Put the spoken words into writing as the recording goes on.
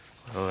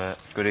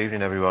Good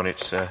evening, everyone.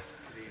 It's a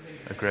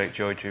great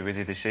joy to be with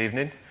you this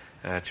evening,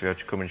 to be able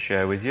to come and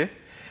share with you.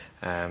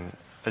 As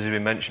has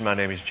been mentioned, my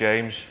name is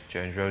James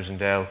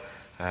Rosendale.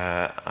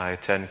 I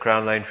attend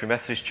Crown Lane Free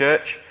Methodist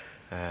Church,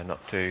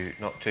 not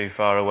too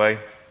far away.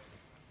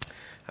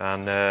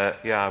 And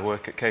I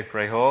work at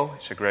Capernwray Hall.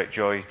 It's a great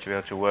joy to be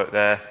able to work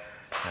there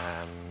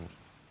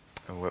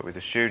and work with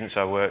the students.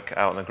 I work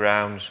out on the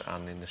grounds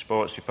and in the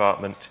sports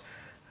department,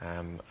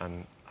 and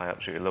I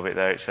absolutely love it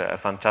there. It's a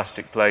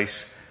fantastic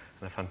place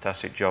and a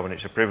fantastic job, and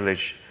it's a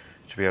privilege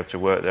to be able to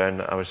work there.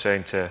 And I was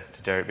saying to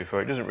Derek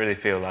before, it doesn't really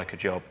feel like a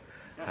job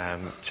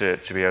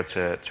to be able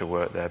to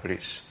work there, but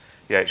it's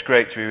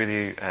great to be with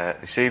you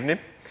this evening.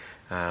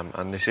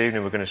 And this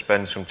evening we're going to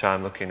spend some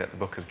time looking at the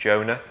book of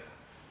Jonah.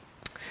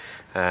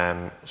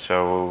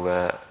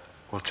 So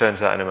we'll turn to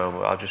that in a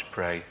moment. I'll just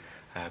pray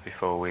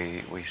before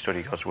we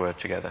study God's word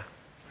together.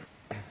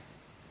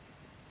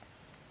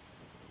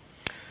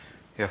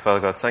 Yeah, Father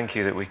God, thank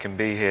you that we can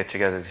be here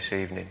together this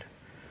evening.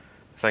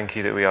 Thank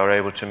you that we are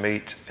able to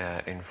meet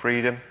in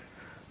freedom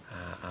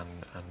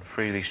and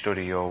freely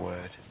study your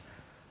word.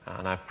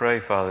 And I pray,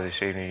 Father,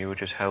 this evening you will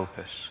just help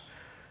us.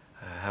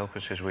 Help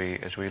us as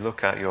we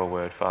look at your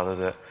word, Father,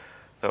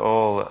 that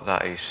all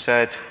that is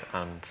said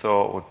and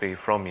thought would be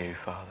from you,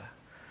 Father.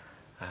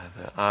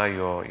 That I,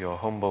 your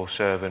humble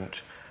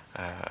servant,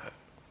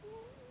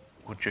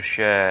 would just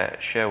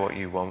share what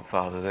you want,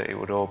 Father, that it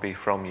would all be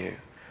from you,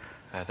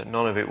 that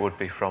none of it would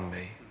be from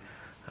me.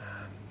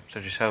 So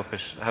just help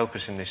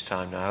us in this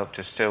time now. Help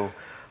to still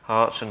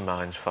hearts and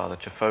minds, Father,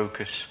 to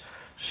focus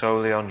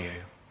solely on you.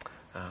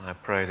 And I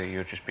pray that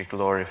you'll just be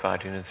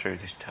glorified in and through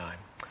this time.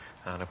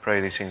 And I pray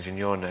these things in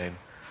your name.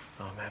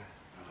 Amen.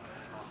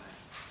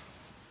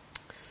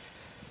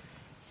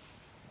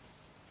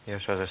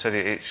 Yes, so as I said,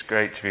 it's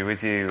great to be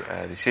with you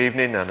this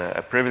evening, and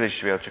a privilege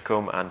to be able to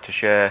come and to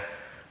share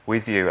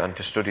with you and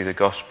to study the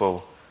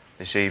gospel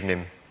this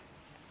evening.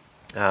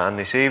 And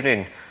this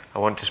evening I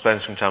want to spend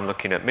some time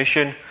looking at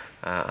mission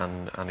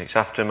and its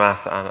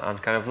aftermath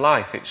and kind of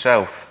life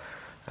itself,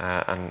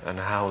 and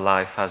how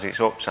life has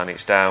its ups and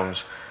its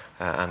downs,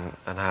 and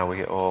how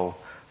we all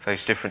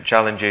face different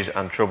challenges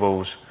and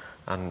troubles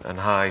and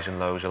highs and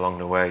lows along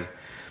the way.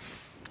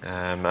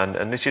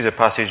 And this is a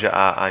passage that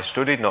I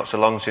studied not so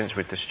long since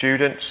with the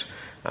students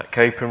at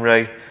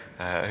Capernwray,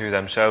 who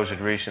themselves had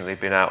recently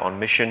been out on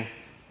mission.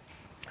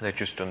 They'd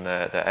just done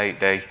their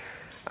 8-day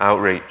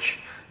outreach.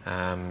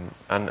 And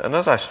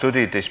as I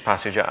studied this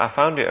passage, I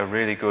found it a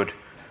really good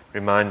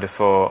reminder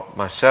for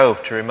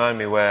myself to remind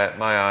me where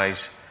my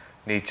eyes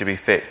need to be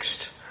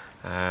fixed,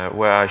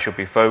 where I should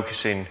be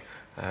focusing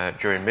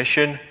during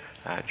mission,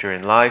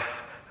 during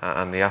life,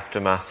 and the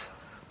aftermath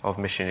of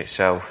mission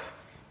itself,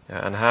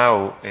 and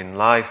how in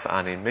life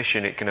and in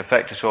mission it can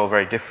affect us all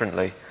very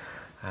differently,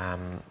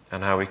 and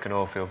how we can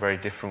all feel very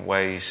different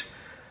ways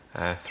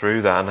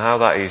through that, and how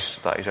that is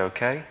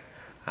okay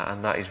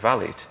and that is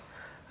valid.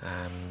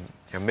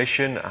 Your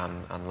mission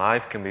and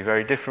life can be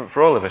very different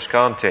for all of us,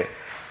 can't it?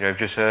 We've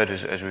just heard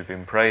as we've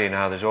been praying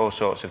how there's all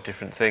sorts of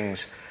different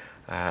things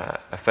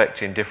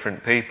affecting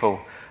different people,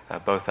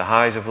 both the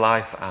highs of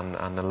life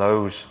and the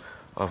lows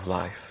of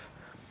life.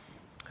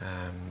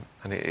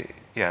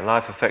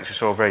 Life affects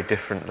us all very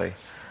differently,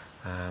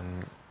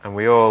 and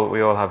we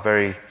all have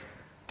very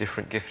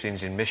different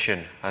giftings in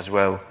mission as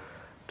well,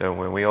 don't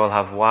we? We all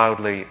have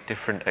wildly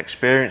different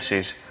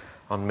experiences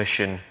on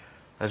mission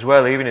as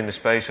well, even in the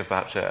space of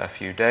perhaps a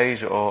few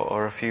days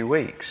or a few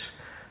weeks.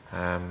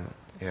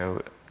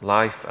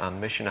 Life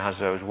and mission has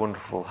those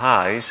wonderful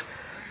highs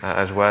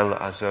as well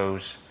as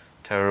those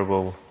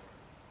terrible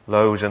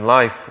lows. And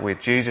life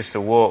with Jesus, the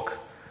walk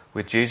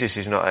with Jesus,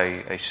 is not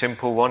a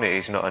simple one. It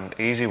is not an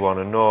easy one,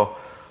 and nor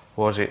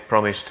was it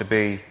promised to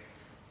be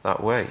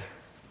that way.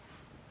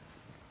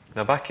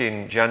 Now, back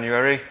in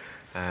January,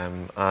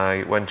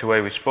 I went away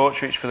with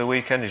Sports Reach for the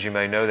weekend. As you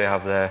may know, they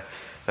have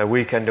their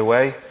weekend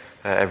away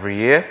every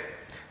year.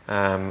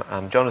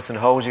 And Jonathan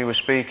Halsey was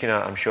speaking.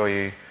 I'm sure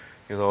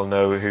you'll all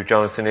know who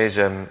Jonathan is,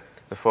 the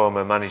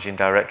former managing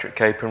director at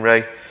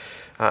Capernwray.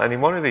 And in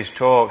one of his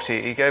talks,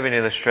 he gave an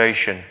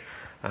illustration,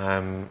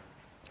 and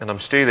I'm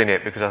stealing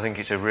it because I think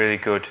it's a really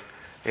good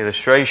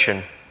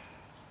illustration.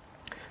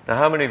 Now,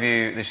 how many of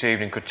you this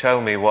evening could tell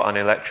me what an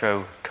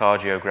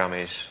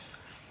electrocardiogram is?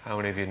 How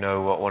many of you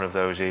know what one of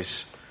those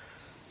is?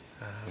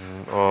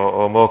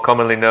 Or more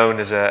commonly known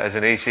as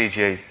an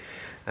ECG.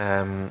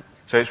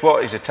 So it's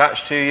what is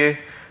attached to you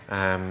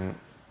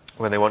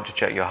when they want to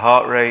check your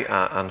heart rate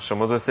and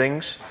some other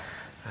things.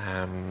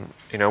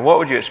 What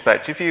would you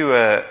expect if you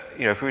were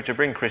to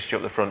bring Christy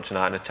up the front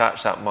tonight and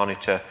attach that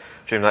monitor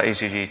to him, that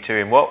ECG to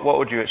him? What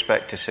would you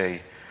expect to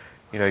see?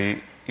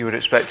 You would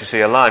expect to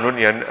see a line,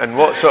 wouldn't you? And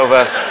what sort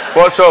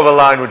of a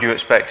line would you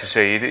expect to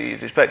see?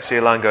 You'd expect to see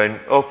a line going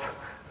up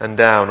and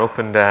down,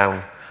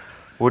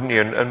 wouldn't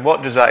you? And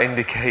what does that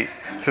indicate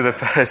to the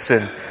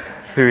person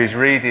who is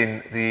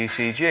reading the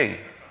ECG?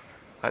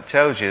 That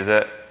tells you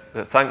that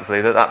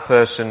thankfully that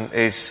person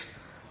is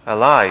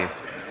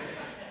alive.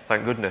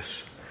 Thank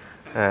goodness.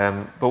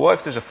 But what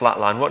if there's a flat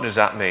line? What does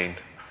that mean?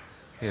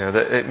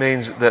 That it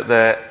means that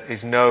there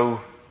is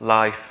no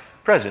life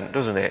present,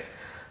 doesn't it?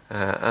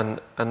 And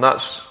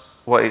that's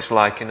what it's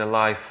like in the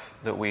life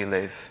that we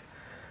live.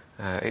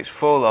 It's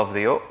full of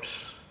the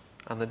ups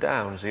and the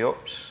downs, the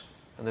ups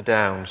and the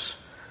downs.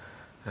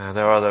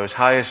 There are those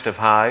highest of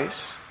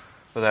highs,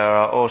 but there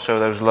are also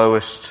those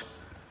lowest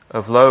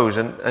of lows.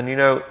 And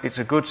it's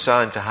a good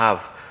sign to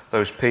have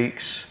those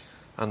peaks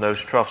and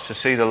those troughs, to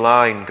see the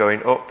line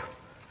going up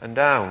and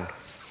down,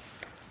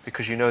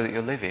 because you know that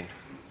you're living.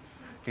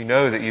 You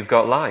know that you've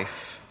got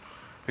life.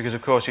 Because,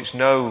 of course, it's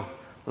no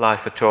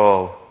life at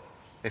all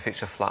if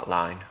it's a flat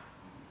line.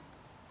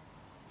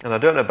 And I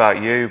don't know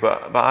about you,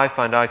 but I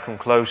find I come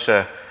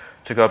closer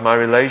to God. My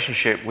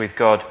relationship with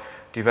God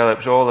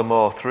develops all the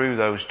more through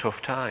those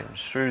tough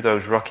times, through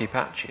those rocky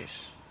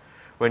patches,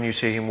 when you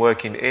see him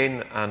working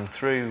in and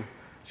through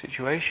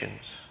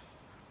situations.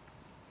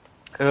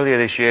 Earlier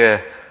this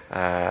year,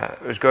 I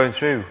was going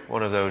through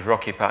one of those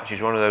rocky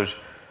patches, one of those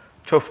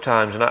tough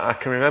times, and I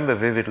can remember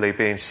vividly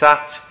being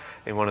sat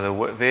in one of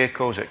the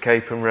vehicles at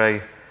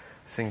Capernwray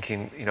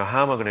thinking,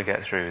 how am I going to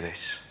get through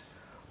this?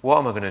 What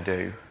am I going to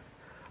do?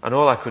 And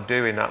all I could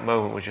do in that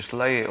moment was just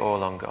lay it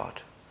all on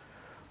God.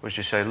 Was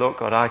just say, look,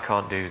 God, I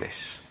can't do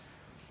this,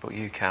 but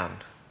you can.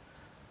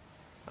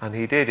 And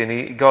he did,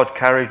 and God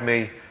carried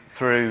me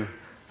through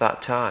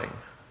that time.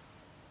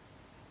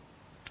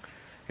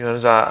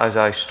 As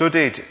I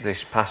studied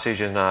this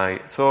passage and I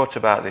thought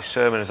about this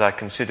sermon, as I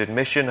considered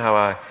mission,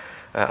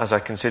 as I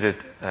considered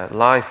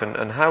life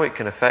and how it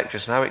can affect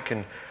us and how it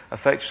can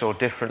affect us all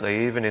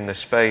differently, even in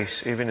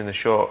the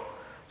short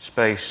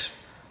space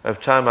of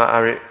time,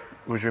 I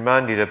was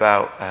reminded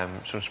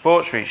about some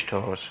Sports Reach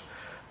tours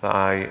that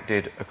I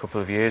did a couple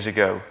of years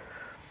ago.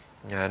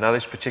 Now,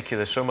 this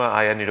particular summer,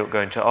 I ended up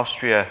going to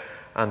Austria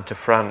and to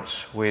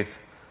France with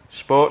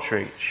Sports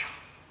Reach.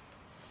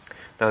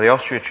 Now, the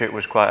Austria trip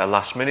was quite a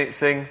last-minute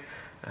thing.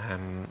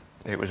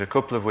 It was a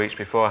couple of weeks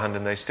beforehand,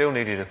 and they still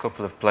needed a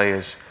couple of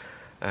players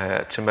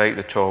to make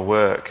the tour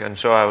work. And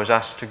so I was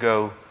asked to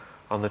go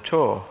on the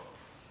tour.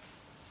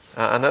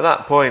 And at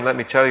that point, let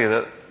me tell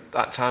you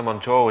that time on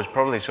tour was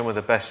probably some of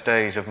the best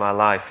days of my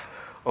life.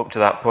 Up to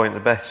that point, the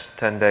best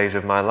 10 days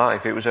of my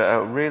life. It was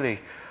a really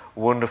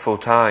wonderful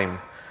time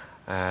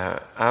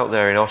out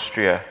there in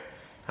Austria.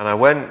 And I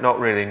went not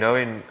really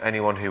knowing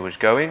anyone who was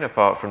going,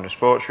 apart from the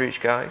Sports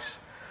Reach guys.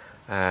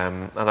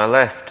 And I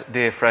left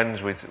dear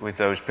friends with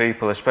those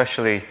people,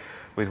 especially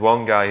with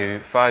one guy who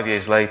 5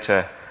 years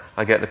later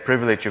I get the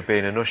privilege of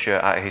being an usher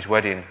at his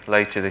wedding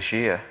later this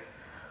year.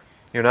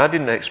 I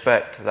didn't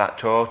expect that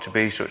tour to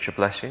be such a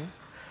blessing.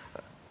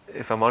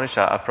 If I'm honest,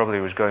 I probably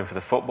was going for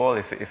the football,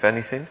 if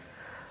anything.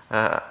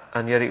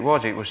 And yet it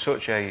was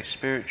such a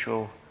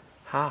spiritual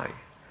high.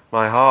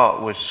 My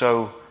heart was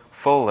so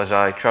full as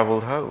I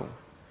travelled home.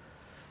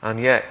 And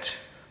yet,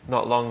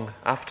 not long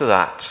after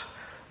that,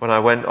 when I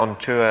went on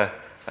tour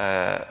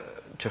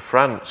to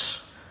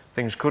France,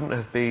 things couldn't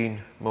have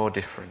been more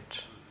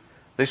different.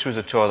 This was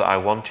a tour that I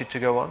wanted to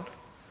go on.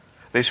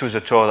 This was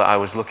a tour that I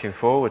was looking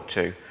forward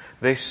to.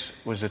 This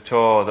was a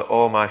tour that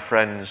all my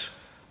friends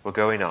were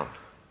going on.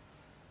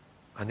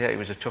 And yet it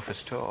was the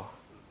toughest tour.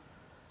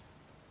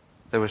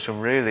 There were some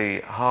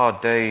really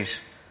hard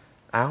days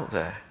out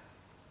there.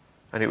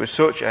 And it was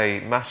such a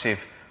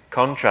massive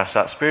contrast,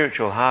 that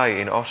spiritual high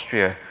in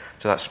Austria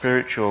to that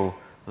spiritual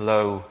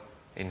low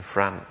in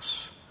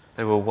France.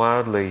 They were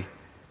wildly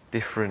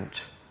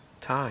different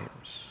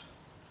times.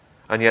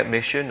 And yet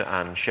mission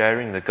and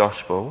sharing the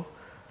gospel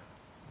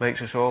makes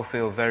us all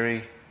feel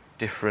very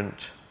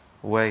different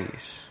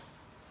ways.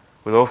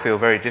 We'll all feel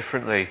very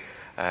differently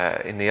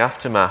in the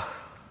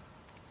aftermath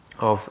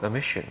of a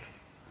mission.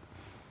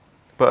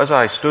 But as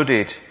I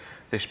studied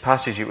this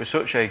passage, it was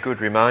such a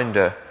good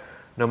reminder,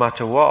 no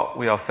matter what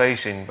we are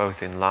facing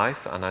both in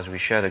life and as we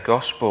share the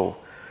gospel,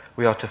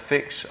 we are to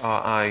fix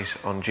our eyes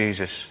on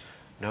Jesus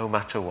no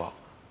matter what.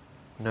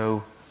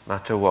 No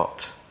matter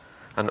what.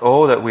 And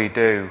all that we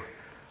do,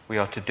 we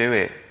are to do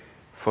it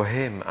for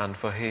him and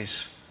for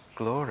his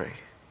glory.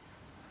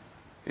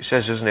 It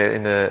says, doesn't it,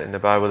 in the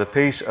Bible, the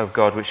peace of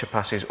God which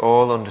surpasses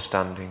all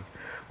understanding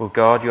will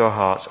guard your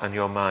hearts and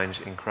your minds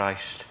in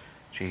Christ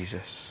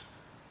Jesus.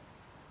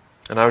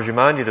 And I was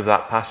reminded of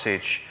that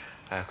passage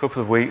a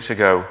couple of weeks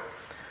ago.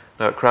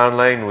 Now at Crown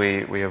Lane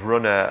we have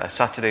run a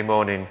Saturday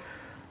morning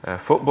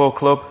football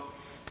club.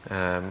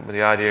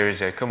 The idea is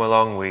they come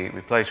along, we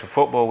play some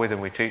football with them,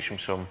 we teach them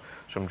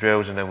some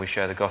drills, and then we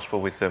share the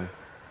gospel with them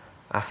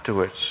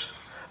afterwards.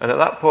 And at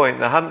that point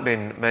there hadn't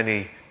been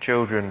many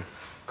children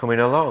coming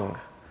along.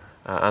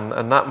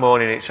 And that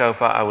morning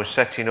itself I was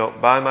setting up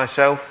by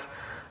myself,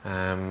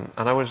 and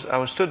I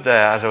was stood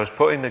there as I was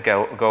putting the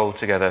goal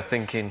together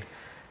thinking,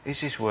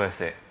 is this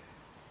worth it?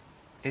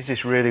 Is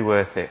this really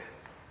worth it?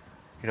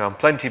 I'm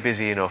plenty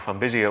busy enough. I'm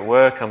busy at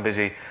work, I'm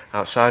busy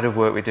outside of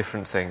work with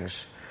different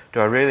things.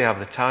 Do I really have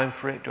the time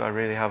for it? Do I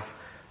really have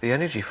the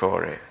energy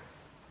for it?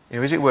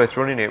 Is it worth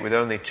running it with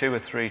only 2 or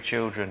 3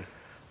 children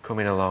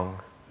coming along?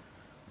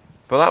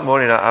 But that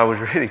morning I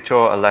was really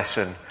taught a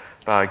lesson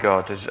by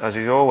God, as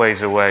is always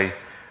the way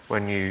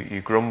when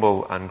you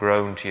grumble and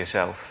groan to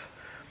yourself.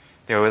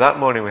 That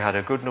morning we had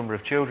a good number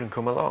of children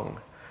come along.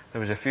 There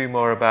was a few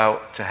more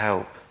about to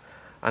help.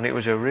 And it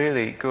was a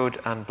really good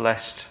and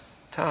blessed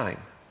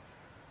time.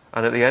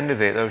 And at the end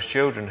of it, those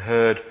children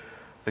heard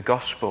the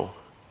gospel.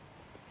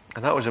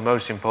 And that was the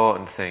most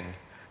important thing.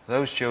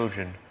 Those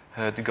children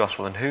heard the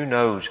gospel. And who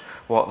knows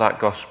what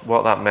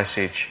that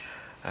message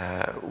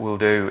will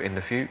do in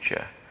the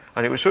future.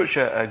 And it was such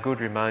a good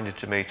reminder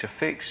to me to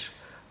fix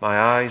my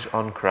eyes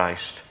on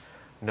Christ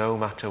no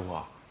matter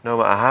what. No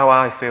matter how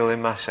I feel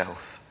in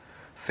myself,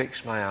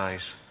 fix my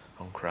eyes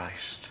on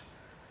Christ.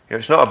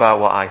 It's not about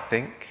what I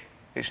think.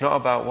 It's not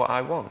about what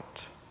I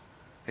want.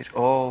 It's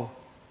all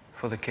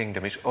for the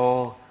kingdom. It's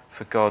all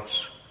for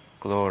God's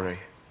glory.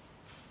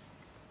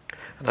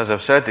 And as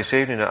I've said this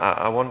evening,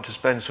 I want to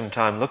spend some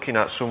time looking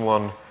at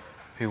someone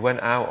who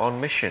went out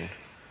on mission,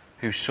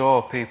 who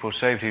saw people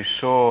saved, who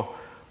saw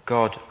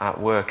God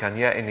at work, and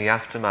yet in the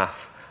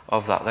aftermath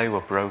of that they were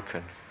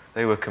broken.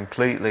 They were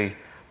completely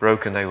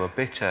broken. They were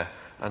bitter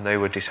and they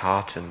were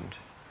disheartened.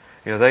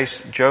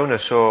 Jonah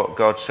saw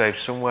God save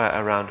somewhere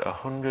around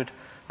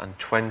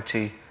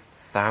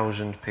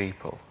 120,000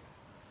 people,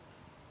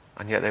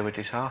 and yet they were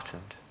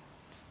disheartened.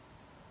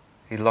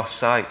 He lost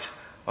sight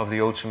of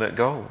the ultimate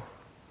goal.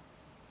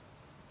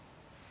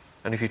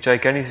 And if you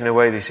take anything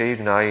away this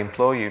evening, I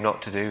implore you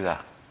not to do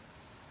that.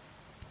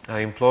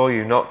 I implore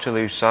you not to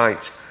lose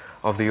sight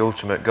of the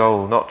ultimate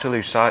goal, not to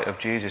lose sight of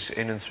Jesus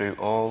in and through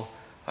all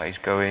that is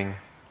going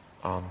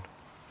on,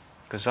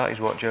 because that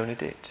is what Jonah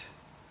did.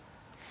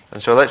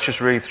 And so let's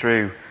just read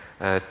through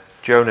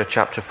Jonah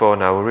chapter 4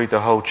 now. We'll read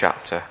the whole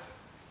chapter.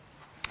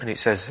 And it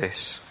says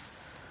this: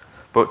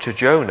 "But to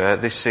Jonah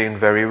this seemed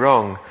very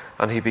wrong,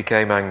 and he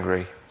became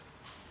angry.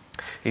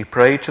 He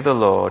prayed to the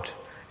Lord,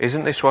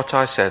 'Isn't this what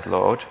I said,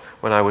 Lord,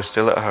 when I was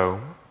still at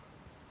home?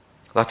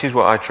 That is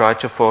what I tried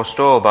to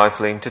forestall by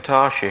fleeing to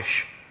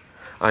Tarshish.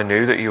 I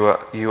knew that you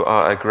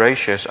are a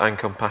gracious and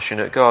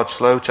compassionate God,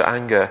 slow to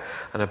anger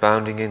and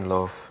abounding in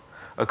love,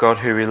 a God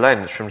who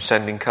relents from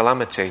sending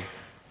calamity.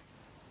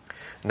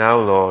 Now,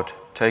 Lord,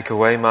 take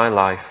away my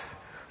life,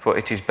 for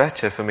it is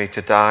better for me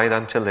to die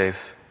than to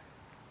live.'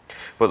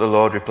 But the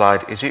Lord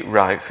replied, 'Is it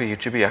right for you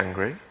to be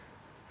angry?'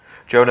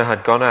 Jonah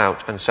had gone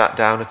out and sat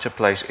down at a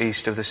place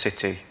east of the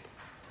city.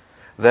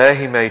 There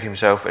he made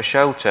himself a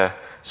shelter,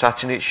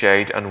 sat in its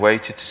shade, and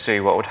waited to see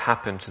what would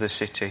happen to the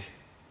city.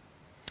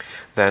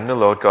 Then the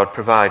Lord God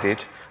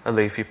provided a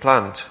leafy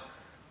plant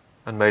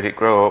and made it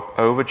grow up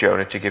over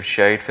Jonah to give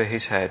shade for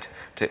his head,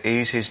 to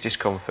ease his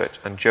discomfort,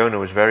 and Jonah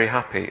was very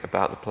happy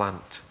about the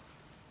plant.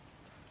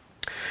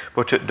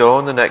 But at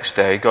dawn the next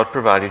day God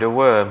provided a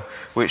worm,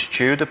 which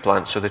chewed the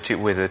plant so that it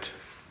withered.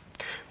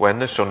 When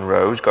the sun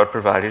rose, God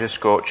provided a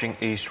scorching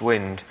east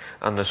wind,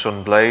 and the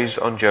sun blazed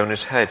on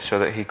Jonah's head so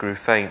that he grew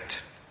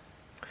faint.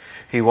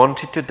 He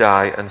wanted to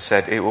die and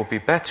said, 'It will be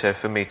better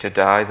for me to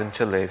die than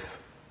to live.'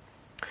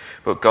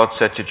 But God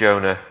said to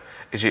Jonah,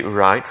 'Is it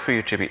right for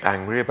you to be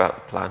angry about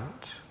the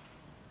plant?'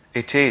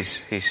 'It is,'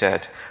 he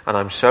said, 'and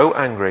I'm so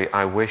angry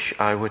I wish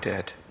I were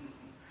dead.'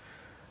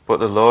 But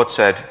the Lord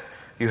said,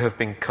 'You have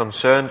been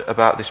concerned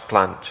about this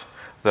plant,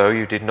 though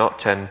you did not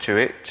tend to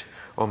it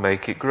or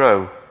make it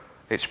grow.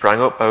 It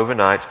sprang up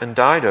overnight and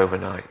died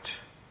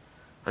overnight.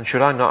 And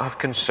should I not have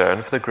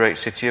concern for the great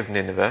city of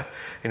Nineveh,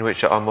 in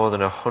which there are more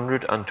than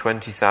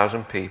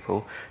 120,000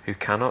 people who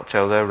cannot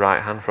tell their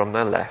right hand from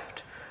their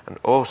left, and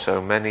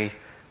also many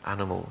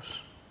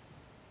animals?'"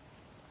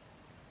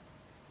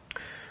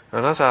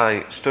 And as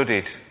I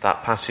studied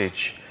that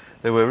passage,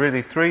 there were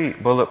really 3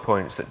 bullet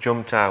points that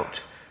jumped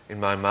out in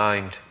my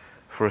mind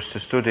for us to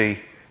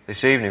study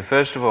this evening.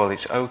 First of all,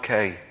 it's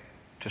okay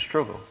to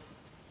struggle.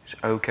 It's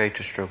okay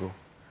to struggle.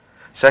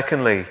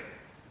 Secondly,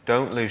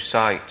 don't lose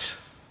sight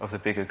of the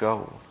bigger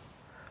goal.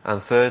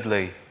 And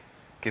thirdly,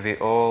 give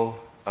it all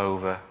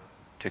over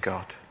to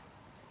God.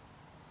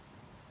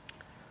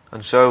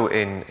 And so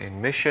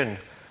in mission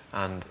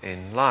and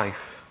in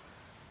life,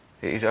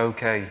 it is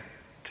okay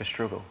to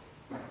struggle.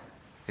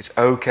 It's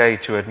okay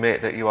to admit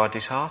that you are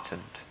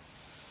disheartened.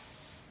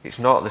 It's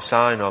not the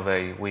sign of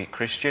a weak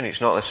Christian. It's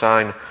not the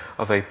sign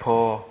of a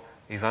poor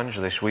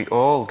evangelist. We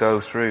all go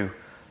through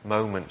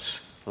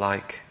moments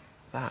like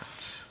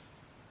that.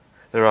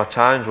 There are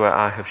times where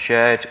I have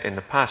shared in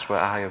the past, where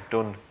I have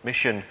done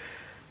mission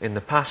in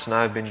the past, and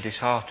I have been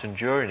disheartened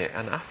during it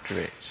and after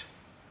it,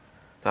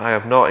 that I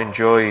have not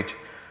enjoyed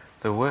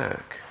the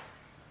work.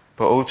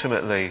 But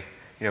ultimately,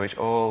 it's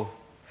all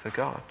for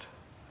God.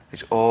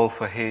 It's all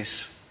for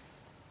His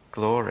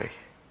glory.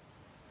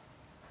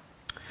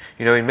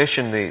 In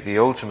mission, the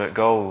ultimate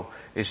goal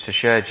is to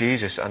share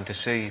Jesus and to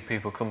see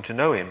people come to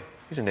know Him,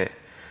 isn't it?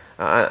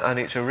 And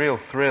it's a real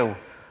thrill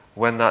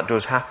when that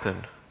does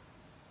happen.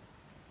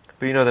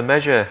 But the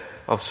measure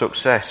of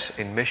success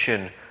in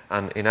mission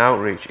and in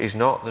outreach is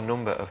not the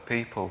number of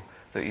people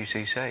that you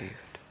see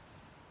saved.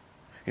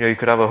 You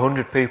could have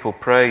 100 people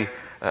pray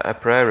a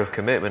prayer of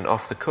commitment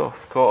off the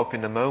cuff, caught up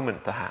in the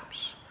moment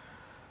perhaps.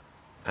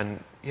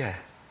 And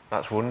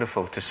that's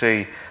wonderful to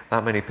see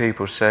that many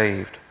people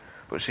saved.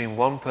 but seeing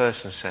one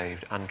person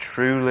saved and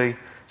truly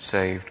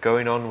saved,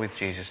 going on with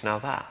Jesus, now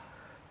that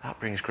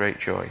brings great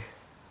joy.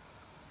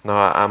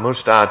 Now, I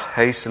must add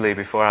hastily,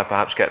 before I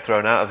perhaps get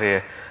thrown out of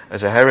here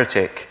as a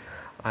heretic,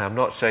 I am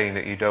not saying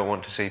that you don't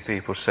want to see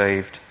people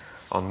saved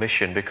on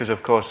mission, because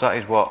of course that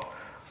is what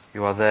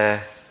you are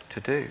there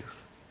to do.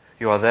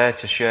 You are there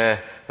to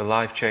share the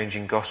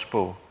life-changing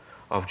gospel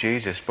of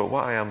Jesus. But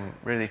what I am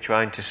really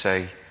trying to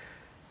say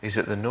is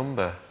that the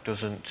number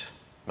doesn't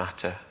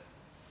matter.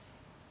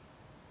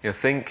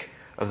 Think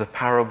of the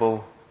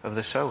parable of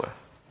the sower.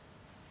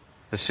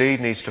 The seed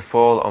needs to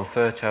fall on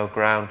fertile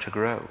ground to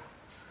grow,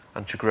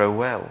 and to grow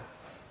well.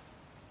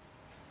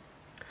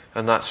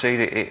 And that seed,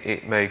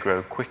 it may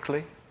grow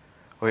quickly,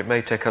 or it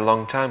may take a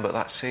long time, but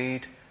that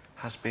seed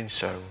has been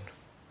sown.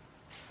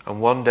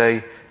 And one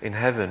day in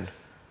heaven,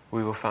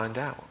 we will find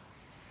out.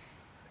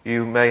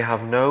 You may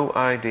have no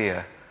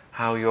idea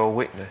how your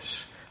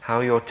witness,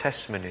 how your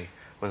testimony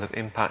will have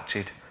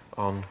impacted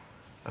on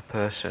a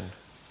person.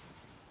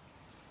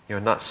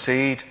 And that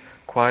seed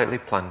quietly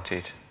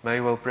planted may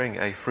well bring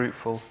a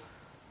fruitful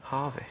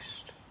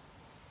harvest.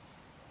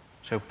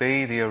 So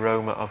be the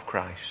aroma of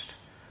Christ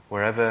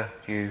wherever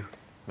you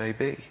may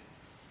be.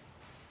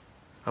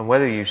 And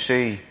whether you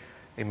see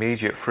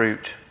immediate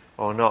fruit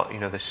or not,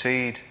 the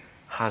seed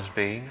has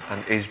been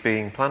and is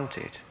being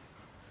planted.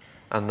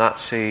 And that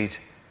seed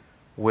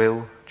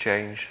will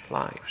change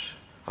lives.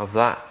 Of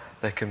that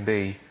there can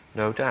be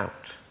no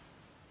doubt.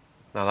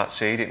 Now that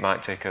seed, it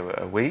might take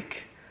a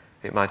week,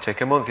 it might take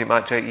a month, it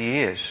might take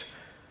years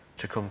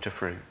to come to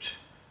fruit.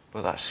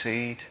 But that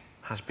seed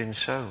has been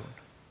sown.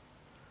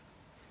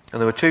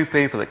 And there were two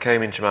people that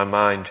came into my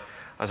mind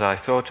as I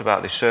thought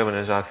about this sermon,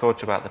 as I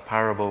thought about the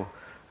parable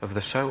of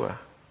the sower.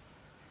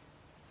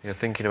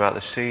 Thinking about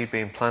the seed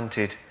being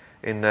planted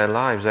in their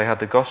lives. They had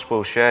the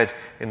gospel shared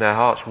in their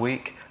hearts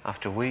week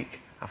after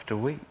week after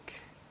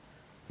week,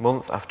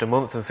 month after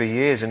month, and for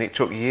years. And it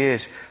took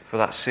years for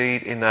that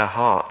seed in their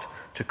heart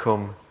to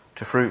come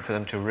to fruit, for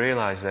them to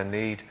realise their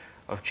need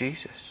of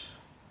Jesus.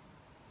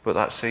 But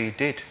that seed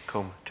did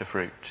come to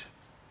fruit.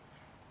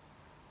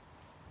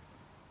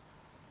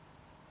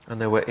 And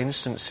there were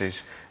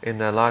instances in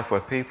their life where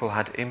people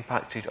had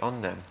impacted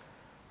on them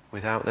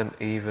without them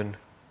even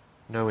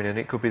knowing. And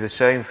it could be the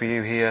same for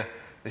you here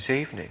this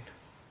evening.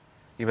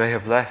 You may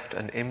have left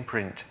an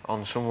imprint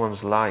on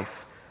someone's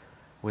life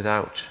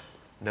without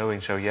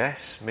knowing. So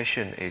yes,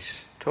 mission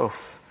is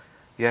tough.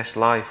 Yes,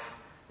 life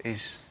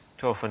is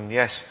tough. And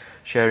yes,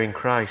 sharing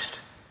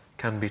Christ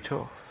can be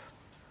tough.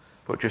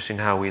 But just in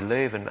how we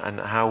live and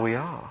how we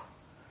are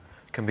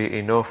can be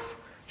enough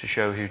to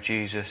show who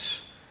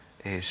Jesus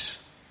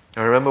is.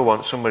 I remember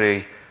once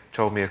somebody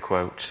told me a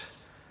quote,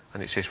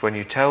 and it says, "When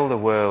you tell the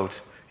world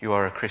you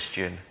are a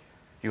Christian,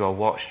 you are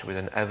watched with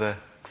an ever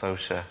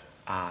closer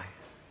eye."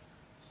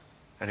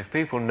 And if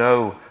people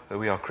know that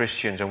we are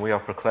Christians and we are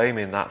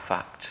proclaiming that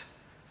fact,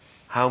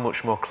 how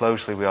much more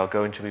closely we are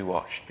going to be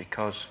watched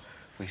because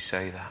we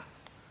say that.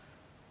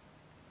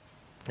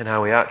 And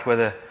how we act,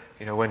 whether,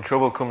 when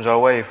trouble comes our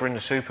way, if we're in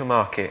the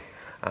supermarket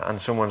and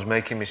someone's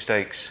making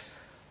mistakes,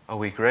 are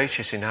we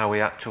gracious in how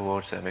we act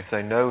towards them, if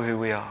they know who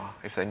we are,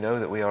 if they know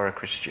that we are a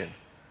Christian?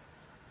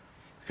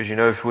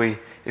 Because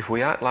if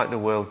we act like the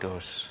world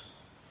does,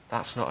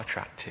 that's not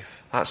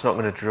attractive. That's not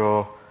going to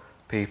draw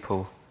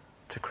people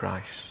to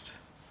Christ.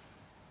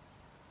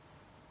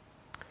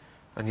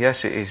 And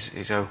yes, it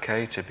is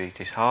okay to be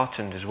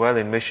disheartened as well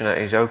in mission. It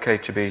is okay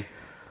to be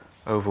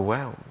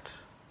overwhelmed.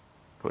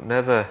 But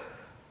never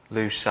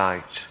lose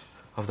sight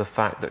of the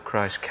fact that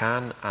Christ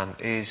can and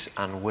is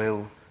and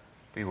will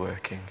be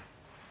working.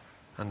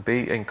 And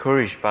be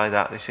encouraged by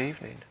that this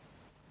evening.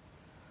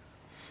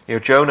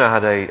 Jonah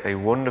had a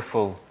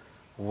wonderful,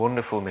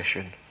 wonderful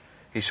mission.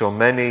 He saw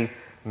many,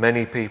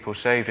 many people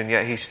saved, and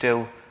yet he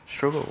still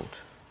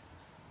struggled.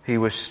 He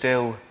was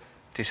still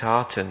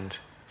disheartened.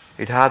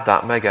 He'd had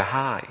that mega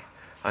high,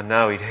 and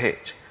now he'd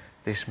hit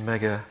this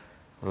mega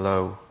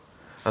low.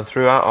 And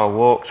throughout our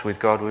walks with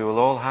God, we will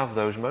all have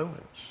those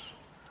moments.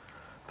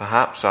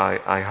 Perhaps,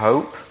 I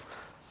hope,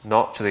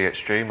 not to the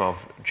extreme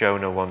of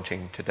Jonah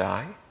wanting to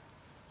die,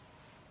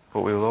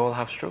 but we will all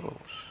have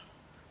struggles.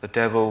 The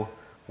devil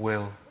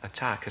will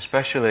attack,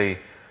 especially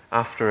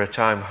after a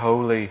time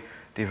wholly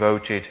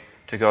devoted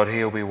to God.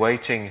 He'll be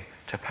waiting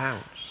to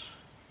pounce.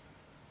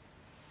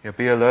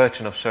 Be alert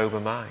and of sober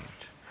mind.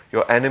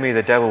 Your enemy,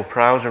 the devil,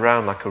 prowls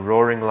around like a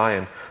roaring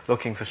lion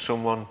looking for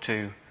someone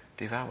to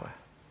devour.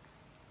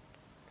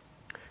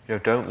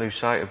 Don't lose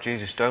sight of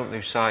Jesus. Don't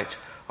lose sight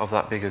of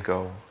that bigger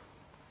goal.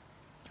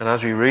 And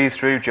as we read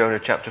through Jonah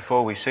chapter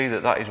 4, we see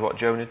that is what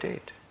Jonah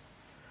did.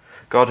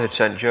 God had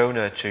sent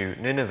Jonah to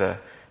Nineveh,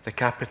 the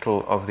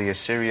capital of the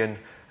Assyrian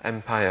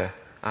Empire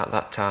at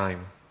that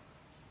time.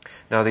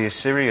 Now the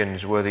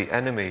Assyrians were the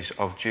enemies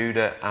of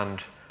Judah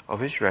and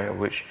of Israel,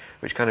 which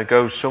kind of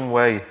goes some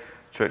way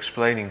to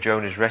explaining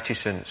Jonah's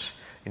reticence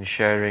in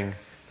sharing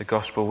the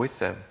gospel with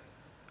them,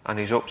 and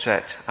his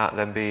upset at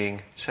them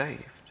being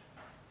saved.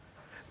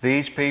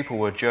 These people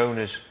were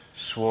Jonah's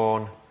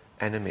sworn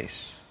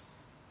enemies.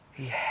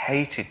 He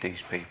hated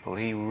these people.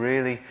 He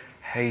really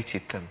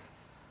hated them.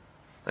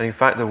 And in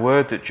fact, the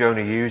word that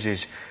Jonah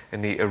uses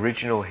in the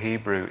original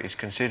Hebrew is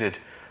considered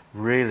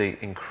really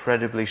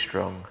incredibly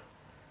strong.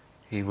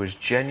 He was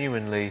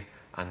genuinely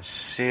and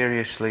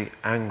seriously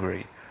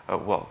angry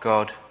at what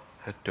God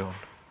had done.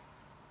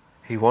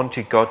 He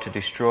wanted God to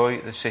destroy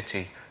the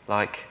city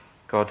like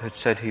God had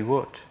said he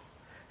would.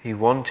 He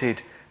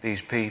wanted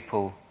these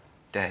people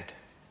dead.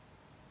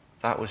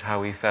 That was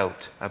how he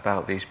felt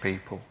about these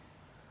people.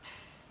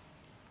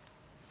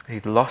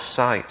 He'd lost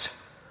sight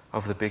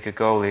of the bigger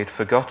goal. He had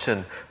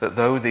forgotten that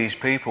though these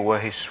people were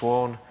his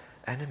sworn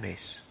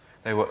enemies,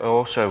 they were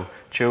also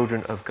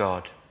children of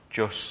God,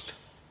 just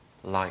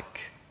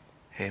like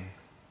him.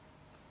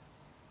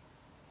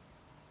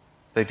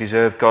 They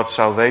deserved God's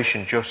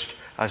salvation just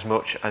as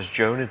much as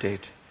Jonah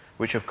did,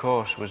 which of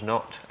course was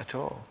not at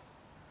all.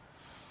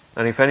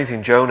 And if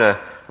anything, Jonah,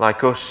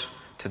 like us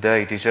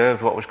today,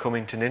 deserved what was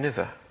coming to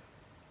Nineveh.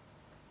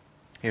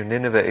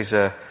 Nineveh is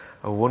a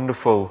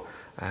wonderful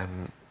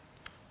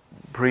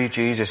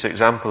pre-Jesus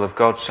example of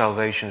God's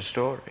salvation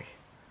story,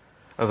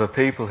 of a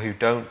people who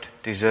don't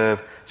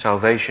deserve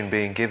salvation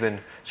being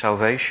given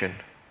salvation,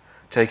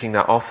 taking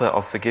that offer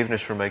of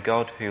forgiveness from a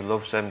God who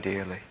loves them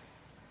dearly.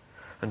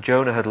 And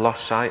Jonah had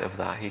lost sight of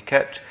that. He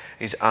kept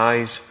his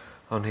eyes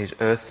on his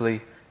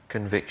earthly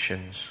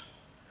convictions,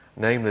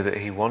 namely that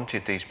he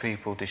wanted these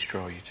people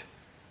destroyed.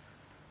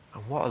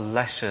 And what a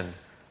lesson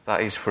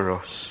that is for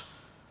us.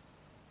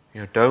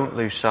 Don't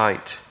lose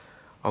sight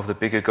of the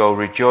bigger goal.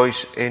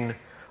 Rejoice in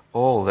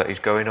all that is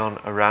going on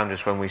around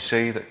us when we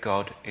see that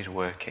God is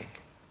working.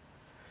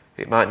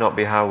 It might not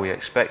be how we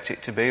expect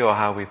it to be or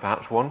how we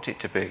perhaps want it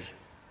to be.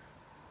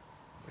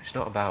 It's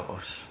not about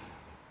us.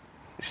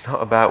 It's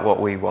not about what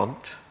we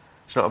want.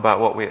 It's not about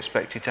what we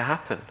expected to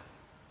happen.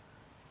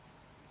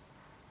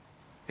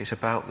 It's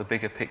about the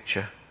bigger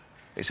picture.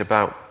 It's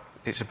about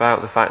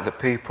the fact that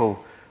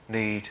people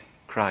need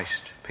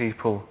Christ.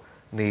 People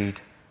need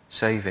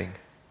saving.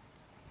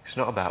 It's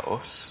not about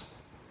us.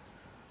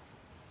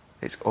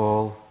 It's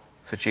all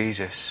for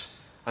Jesus.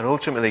 And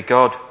ultimately,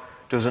 God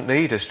doesn't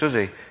need us, does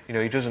he?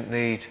 He doesn't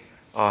need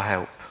our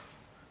help.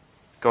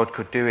 God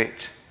could do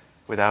it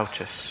without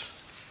us.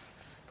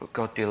 But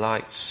God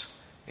delights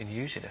in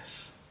using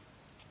us.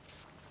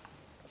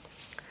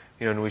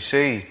 And we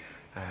see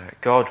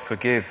God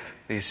forgive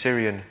the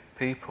Assyrian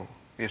people.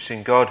 We have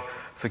seen God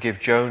forgive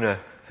Jonah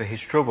for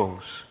his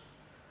troubles.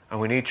 And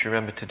we need to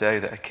remember today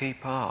that a key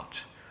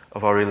part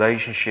of our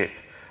relationship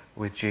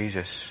with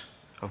Jesus,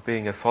 of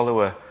being a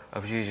follower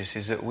of Jesus,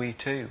 is that we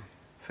too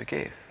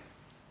forgive.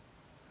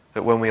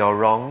 That when we are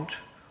wronged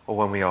or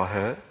when we are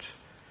hurt,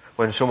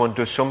 when someone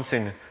does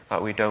something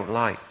that we don't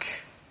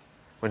like,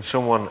 when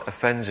someone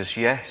offends us,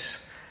 yes,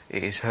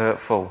 it is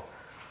hurtful.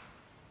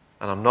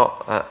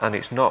 And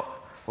it's not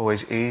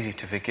always easy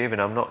to forgive,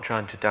 and I'm not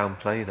trying to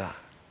downplay that.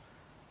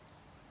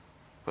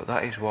 But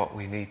that is what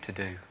we need to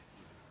do.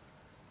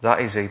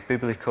 That is a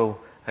biblical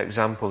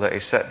example that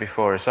is set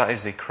before us. That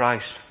is the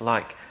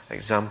Christ-like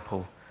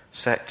example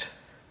set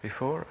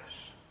before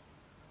us.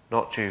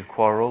 Not to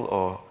quarrel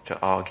or to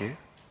argue.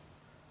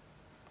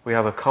 We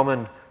have a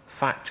common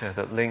factor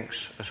that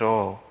links us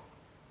all.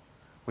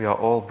 We are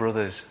all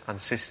brothers and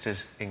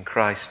sisters in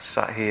Christ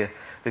sat here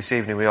this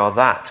evening. We are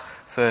that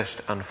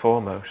first and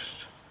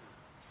foremost.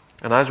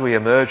 And as we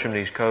emerge from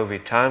these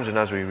COVID times and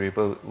as we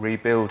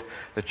rebuild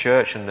the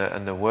church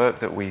and the work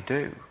that we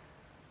do,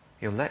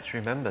 let's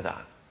remember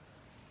that.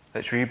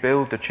 Let's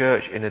rebuild the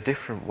church in a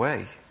different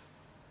way.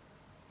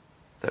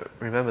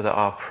 Remember that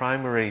our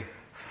primary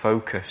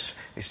focus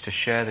is to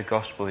share the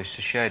gospel, is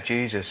to share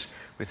Jesus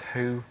with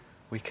who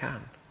we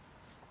can.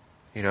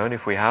 And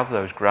if we have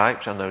those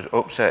gripes and those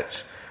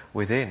upsets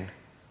within,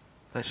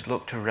 let's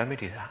look to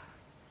remedy that.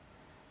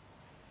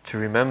 To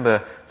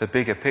remember the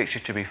bigger picture,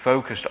 to be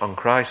focused on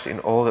Christ in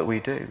all that we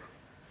do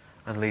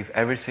and leave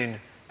everything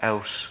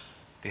else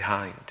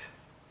behind.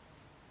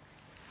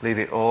 Leave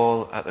it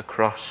all at the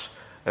cross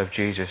of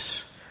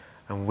Jesus.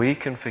 And we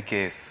can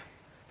forgive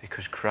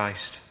because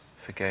Christ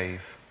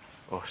forgave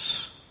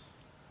us,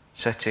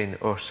 setting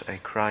us a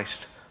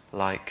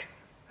Christ-like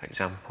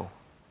example.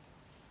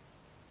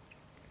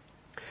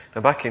 Now,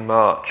 back in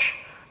March,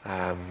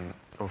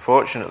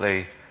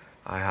 unfortunately,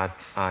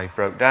 I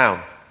broke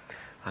down,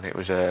 and it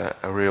was a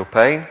real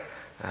pain.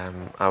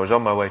 I was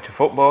on my way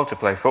to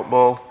play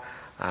football,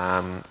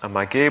 and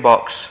my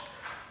gearbox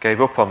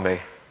gave up on me,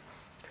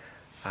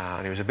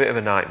 and it was a bit of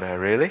a nightmare,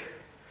 really.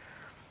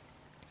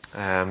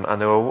 And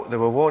there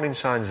were warning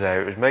signs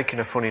there. It was making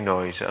a funny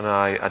noise, and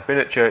I'd been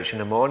at church in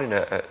the morning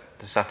at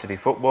the Saturday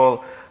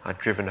football. I'd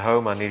driven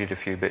home. I needed a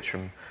few bits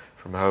from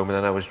home, and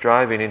then I was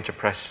driving into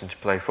Preston to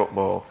play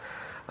football.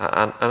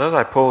 And as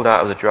I pulled out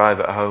of the drive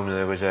at home,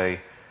 there was a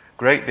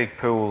great big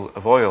pool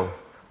of oil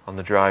on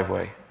the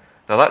driveway.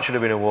 Now that should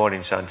have been a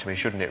warning sign to me,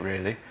 shouldn't it,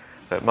 really?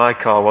 That my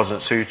car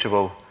wasn't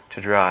suitable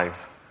to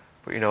drive.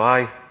 But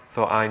I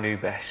thought I knew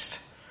best.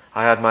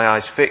 I had my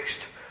eyes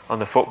fixed on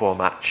the football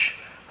match.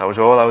 That was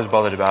all I was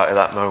bothered about at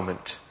that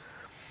moment.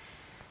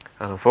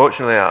 And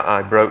unfortunately,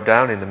 I broke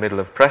down in the middle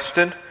of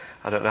Preston.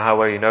 I don't know how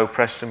well you know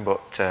Preston,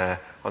 but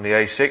on the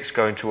A6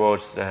 going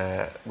towards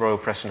Royal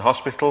Preston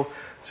Hospital.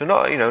 So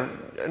not,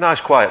 a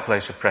nice quiet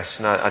place of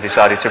Preston. I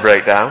decided to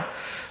break down.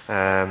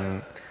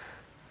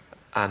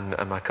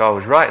 And my car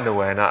was right in the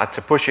way, and I had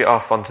to push it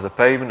off onto the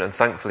pavement, and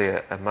thankfully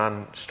a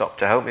man stopped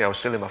to help me. I was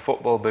still in my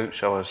football boots,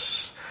 so I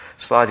was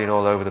sliding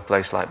all over the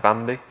place like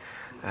Bambi.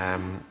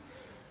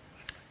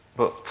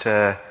 But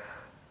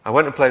I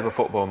went and played my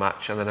football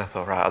match, and then I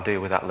thought, right, I'll deal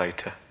with that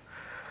later.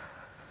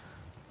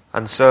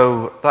 And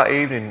so that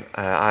evening,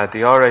 I had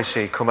the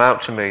RAC come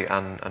out to me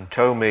and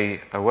tow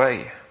me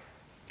away.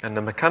 And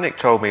the mechanic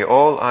told me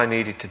all I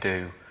needed to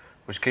do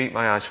was keep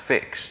my eyes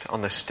fixed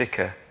on the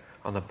sticker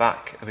on the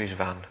back of his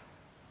van.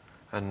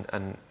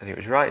 And it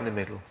was right in the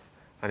middle.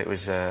 And it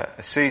was a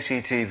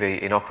CCTV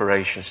in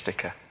operation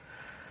sticker.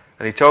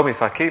 And he told me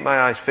if I keep my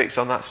eyes fixed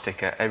on that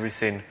sticker,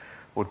 everything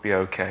would be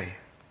okay.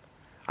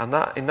 And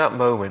that in that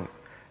moment,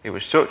 it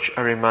was such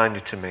a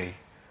reminder to me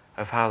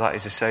of how that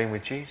is the same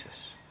with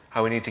Jesus.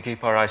 How we need to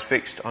keep our eyes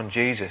fixed on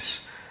Jesus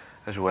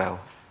as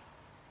well.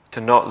 To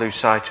not lose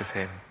sight of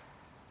him.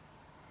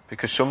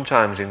 Because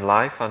sometimes in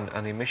life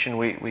and in mission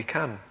we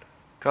can,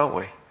 can't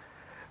we?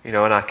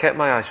 And I kept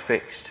my eyes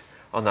fixed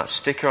on that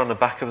sticker on the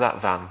back of that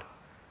van,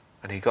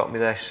 and he got me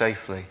there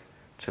safely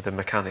to the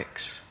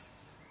mechanics.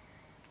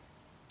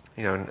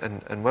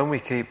 And when we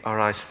keep our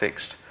eyes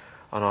fixed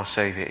on our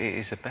Saviour, it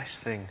is the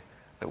best thing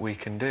that we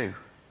can do.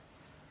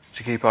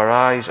 To keep our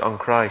eyes on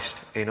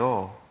Christ in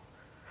all.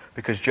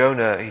 Because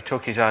Jonah, he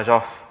took his eyes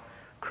off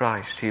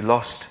Christ. He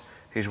lost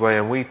his way,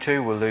 and we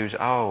too will lose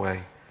our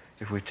way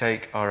if we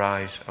take our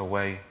eyes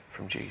away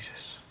from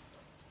Jesus.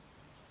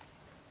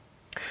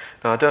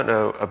 Now, I don't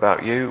know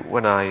about you,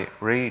 when I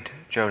read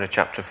Jonah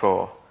chapter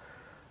 4,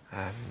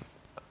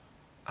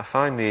 I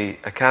find the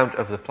account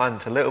of the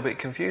plant a little bit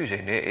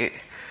confusing. It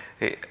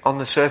on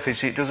the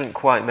surface, it doesn't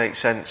quite make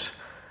sense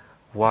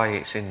why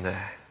it's in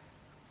there.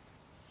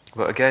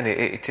 But again,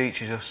 it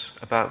teaches us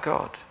about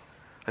God.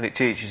 And it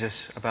teaches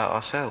us about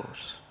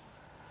ourselves.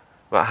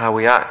 About how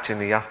we act in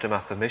the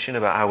aftermath of mission.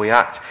 About how we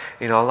act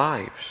in our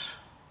lives.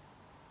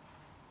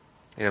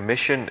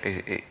 Mission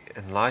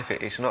in life,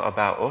 it's not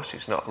about us.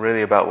 It's not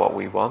really about what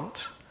we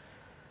want.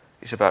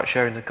 It's about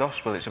sharing the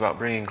gospel. It's about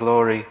bringing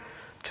glory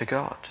to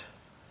God.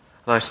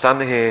 And I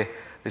stand here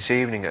this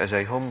evening as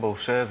a humble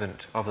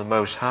servant of the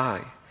Most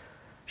High,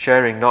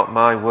 sharing not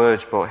my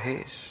words but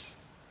his.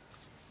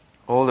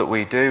 All that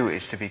we do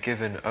is to be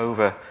given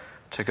over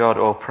to God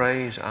all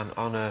praise and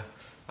honour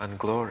and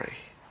glory.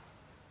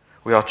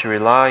 We are to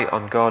rely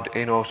on God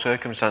in all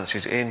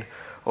circumstances, in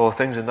all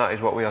things, and that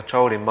is what we are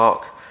told in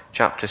Mark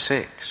chapter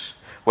 6.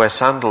 Wear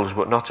sandals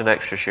but not an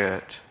extra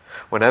shirt.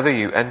 Whenever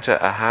you enter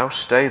a house,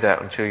 stay there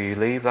until you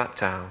leave that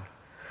town.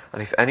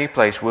 And if any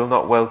place will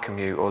not welcome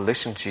you or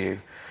listen to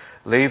you,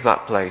 leave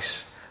that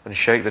place and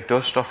shake the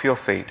dust off your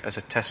feet as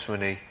a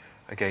testimony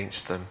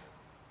against them.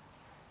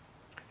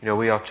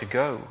 We are to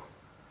go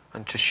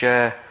and to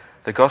share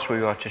the gospel.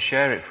 We are to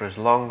share it for as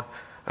long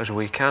as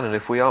we can. And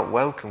if we aren't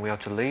welcome, we are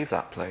to leave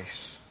that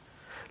place.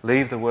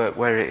 Leave the work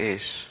where it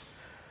is.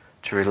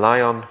 To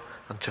rely on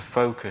and to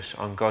focus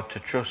on God. To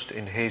trust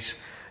in his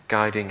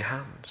guiding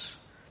hands.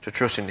 To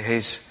trust in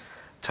his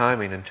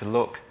timing and to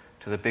look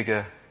to the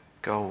bigger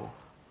goal.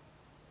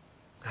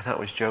 And that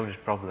was Jonah's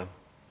problem.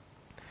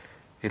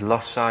 He'd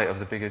lost sight of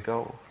the bigger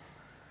goal.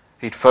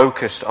 He'd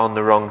focused on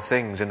the wrong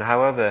things. And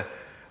however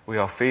we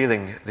are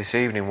feeling this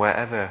evening,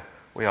 wherever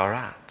we are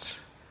at,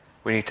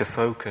 we need to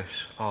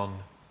focus on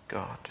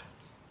God.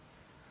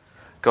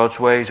 God's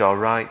ways are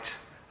right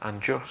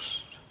and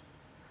just.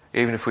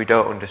 Even if we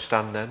don't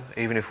understand them,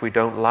 even if we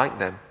don't like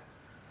them,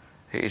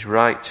 it is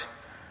right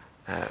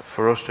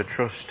for us to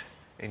trust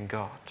in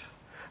God.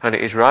 And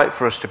it is right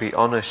for us to be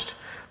honest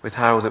with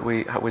how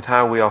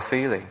we are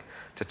feeling,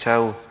 to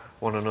tell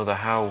one another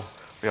how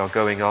we are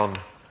going on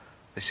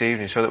this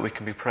evening, so that we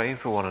can be praying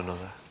for one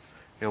another.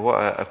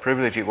 What a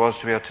privilege it was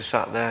to be able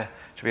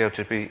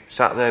to be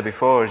sat there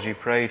before as you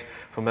prayed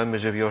for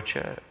members of your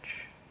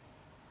church.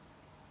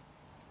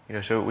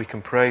 So that we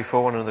can pray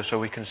for one another, so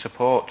we can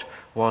support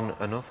one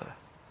another.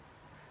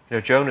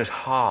 Jonah's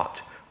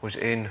heart was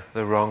in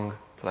the wrong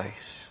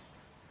place.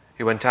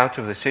 He went out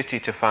of the city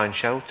to find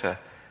shelter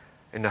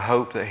in the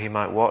hope that he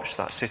might watch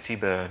that city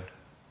burn.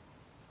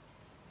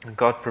 And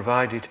God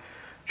provided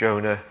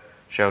Jonah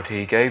shelter.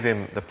 He gave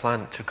him the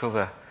plant to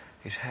cover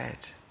his head.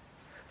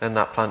 Then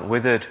that plant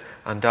withered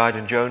and died,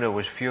 and Jonah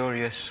was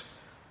furious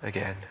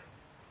again.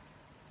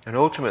 And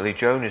ultimately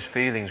Jonah's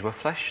feelings were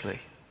fleshly.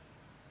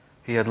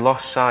 He had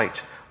lost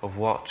sight of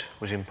what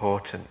was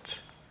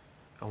important.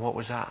 And what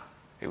was that?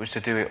 It was to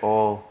do it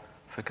all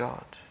for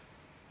God.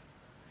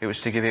 It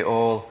was to give it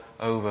all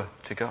over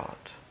to God.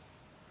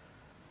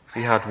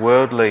 He had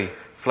worldly,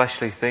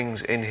 fleshly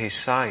things in his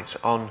sights,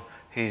 on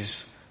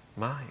his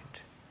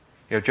mind.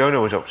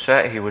 Jonah was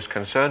upset. He was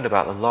concerned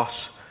about the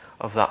loss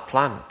of that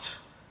plant.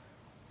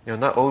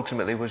 And that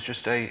ultimately was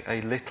just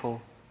a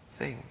little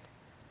thing.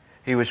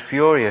 He was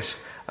furious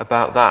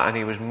about that, and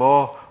he was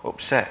more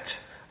upset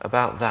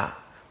about that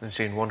than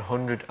seeing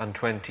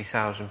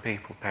 120,000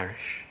 people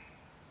perish.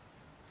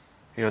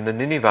 And the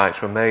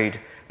Ninevites were made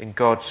in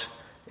God's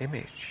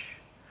image.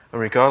 And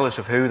regardless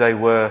of who they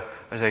were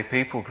as a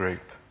people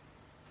group,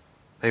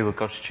 they were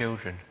God's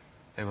children.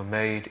 They were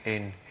made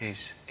in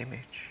his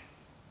image.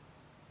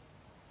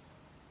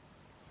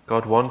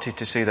 God wanted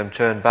to see them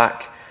turn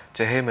back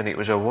to him, and it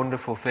was a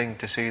wonderful thing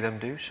to see them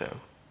do so.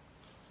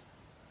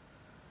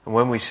 And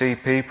when we see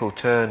people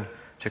turn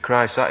to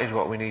Christ, that is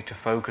what we need to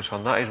focus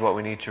on. That is what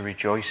we need to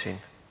rejoice in.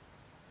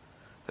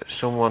 That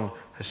someone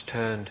has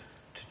turned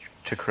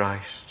to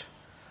Christ.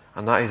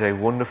 And that is a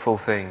wonderful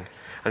thing.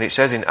 And it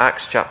says in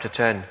Acts chapter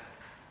 10,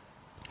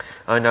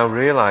 I now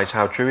realize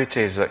how true it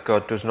is that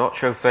God does not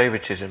show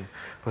favoritism,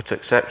 but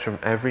accepts from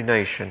every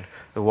nation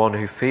the one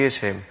who fears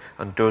him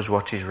and does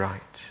what is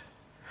right.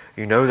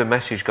 You know the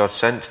message God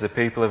sent to the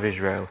people of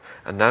Israel,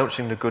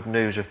 announcing the good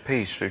news of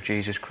peace through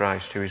Jesus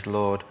Christ, who is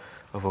Lord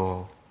of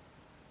all.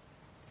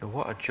 And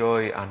what a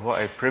joy and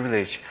what a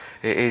privilege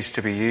it is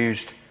to be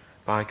used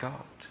by God.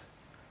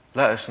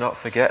 Let us not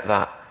forget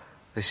that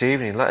this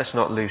evening. Let us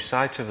not lose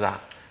sight of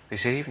that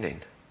this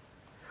evening.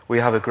 We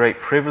have a great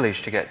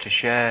privilege to get to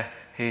share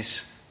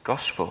his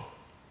gospel.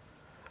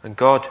 And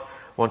God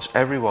wants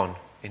everyone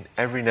in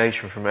every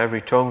nation, from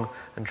every tongue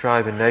and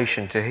tribe and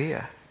nation, to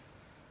hear.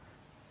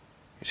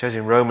 It says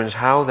in Romans,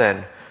 how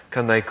then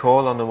can they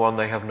call on the one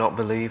they have not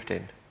believed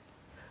in?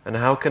 And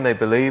how can they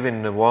believe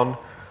in the one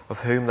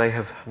of whom they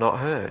have not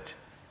heard?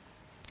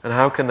 And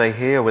how can they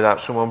hear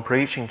without someone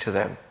preaching to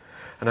them?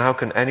 And how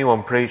can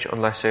anyone preach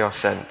unless they are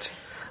sent?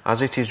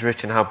 As it is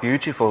written, how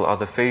beautiful are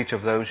the feet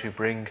of those who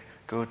bring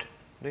good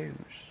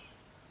news.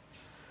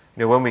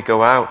 When we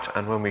go out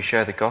and when we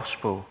share the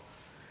gospel,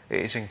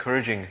 it is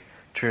encouraging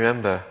to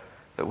remember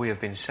that we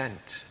have been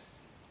sent,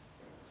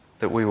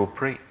 that we will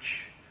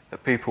preach,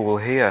 that people will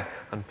hear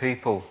and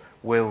people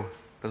will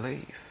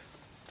believe.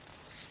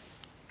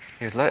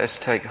 Let us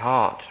take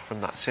heart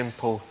from that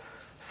simple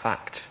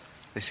fact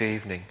this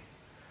evening.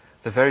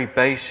 The very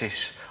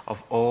basis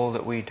of all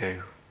that we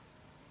do,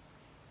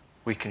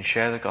 we can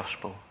share the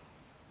gospel.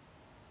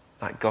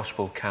 That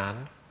gospel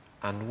can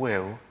and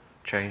will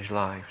change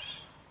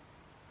lives.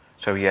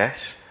 So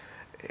yes,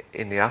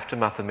 in the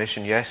aftermath of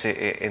mission, yes,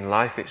 in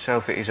life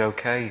itself, it is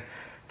okay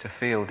to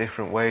feel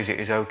different ways. It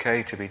is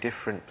okay to be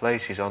different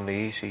places on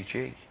the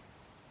ECG.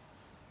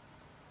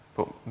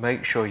 But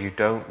make sure you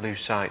don't lose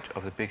sight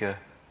of the bigger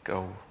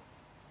goal.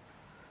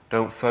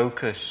 Don't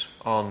focus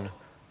on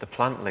the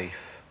plant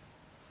leaf.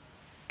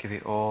 Give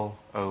it all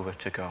over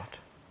to God.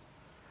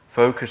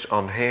 Focus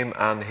on him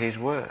and his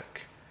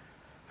work.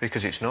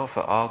 Because it's not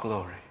for our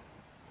glory.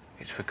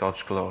 It's for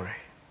God's glory.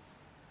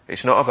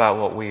 It's not about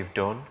what we've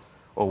done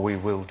or we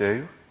will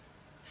do,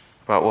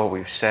 about what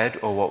we've said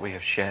or what we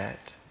have shared.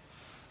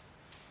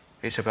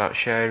 It's about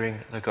sharing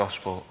the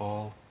gospel,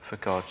 all for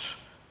God's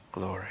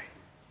glory.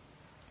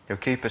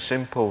 Keep a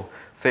simple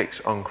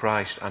fix on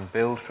Christ and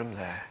build from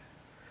there.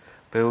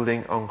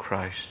 Building on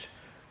Christ,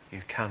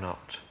 you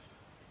cannot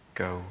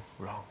go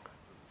wrong.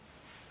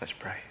 Let's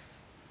pray.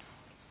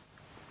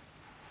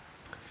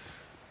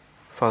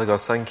 Father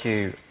God, thank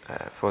you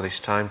for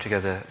this time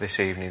together this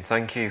evening.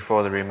 Thank you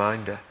for the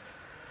reminder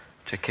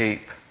to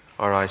keep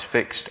our eyes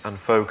fixed and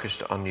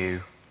focused on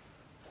you.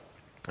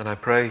 And I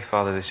pray,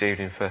 Father, this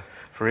evening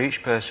for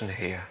each person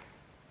here,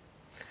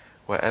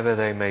 wherever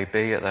they may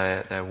be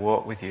at their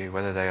walk with you,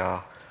 whether they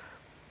are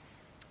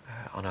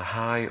on a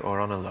high or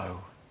on a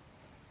low,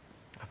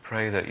 I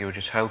pray that you'll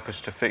just help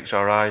us to fix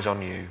our eyes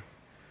on you.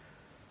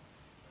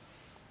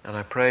 And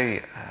I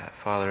pray,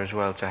 Father, as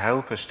well, to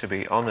help us to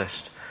be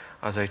honest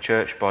as a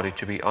church body,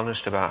 to be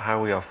honest about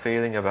how we are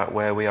feeling, about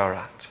where we are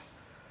at.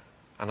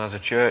 And as a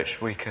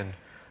church, we can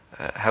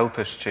help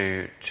us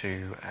to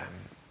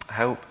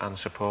help and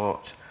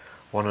support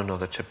one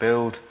another, to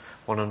build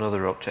one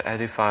another up, to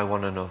edify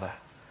one another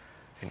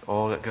in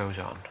all that goes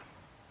on.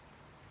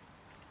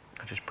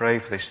 I just pray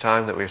for this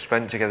time that we've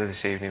spent together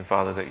this evening,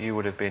 Father, that you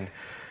would have been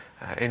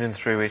in and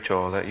through it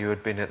all, that you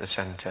had been at the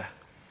centre,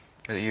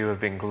 that you have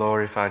been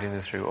glorified in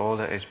and through all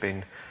that has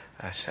been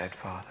said,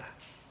 Father.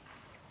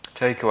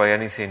 Take away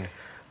anything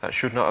that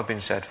should not have been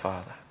said,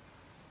 Father,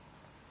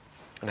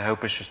 and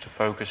help us just to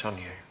focus on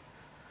you.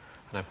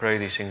 And I pray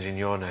these things in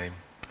your name.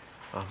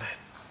 Amen.